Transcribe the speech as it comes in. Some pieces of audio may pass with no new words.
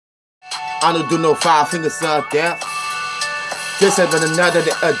I don't do no 5 fingers of death. This has been another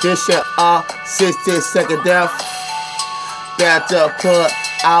edition of 60-second death. Better put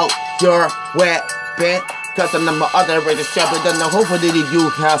out your weapon, cause I'm my other rated shepherd, and hopefully you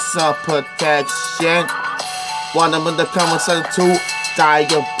have some protection. One of them to come with something too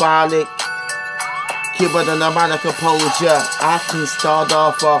diabolic. Keep it in the mind of composure. I can start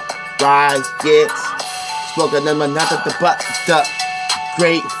off a riot. Spoken in another but the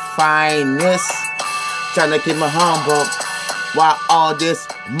great finest. Trying to keep me humble while all this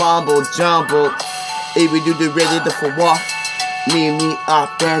mumble jumble. If you do the ready for war, meet me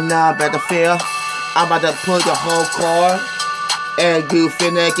up in the battlefield. I'm about to pull your whole car and you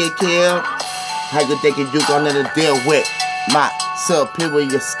finna get killed. How you think you gonna deal with my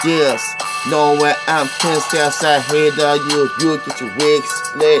superior skills? Knowing where I'm pissed outside here, you get your wig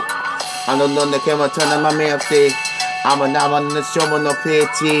split. I don't know the camera turn on my man thing. I'm not on the show with no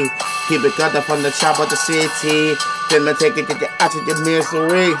pity. Keep it gutter from the top of the city. Then I take it out of your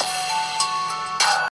misery.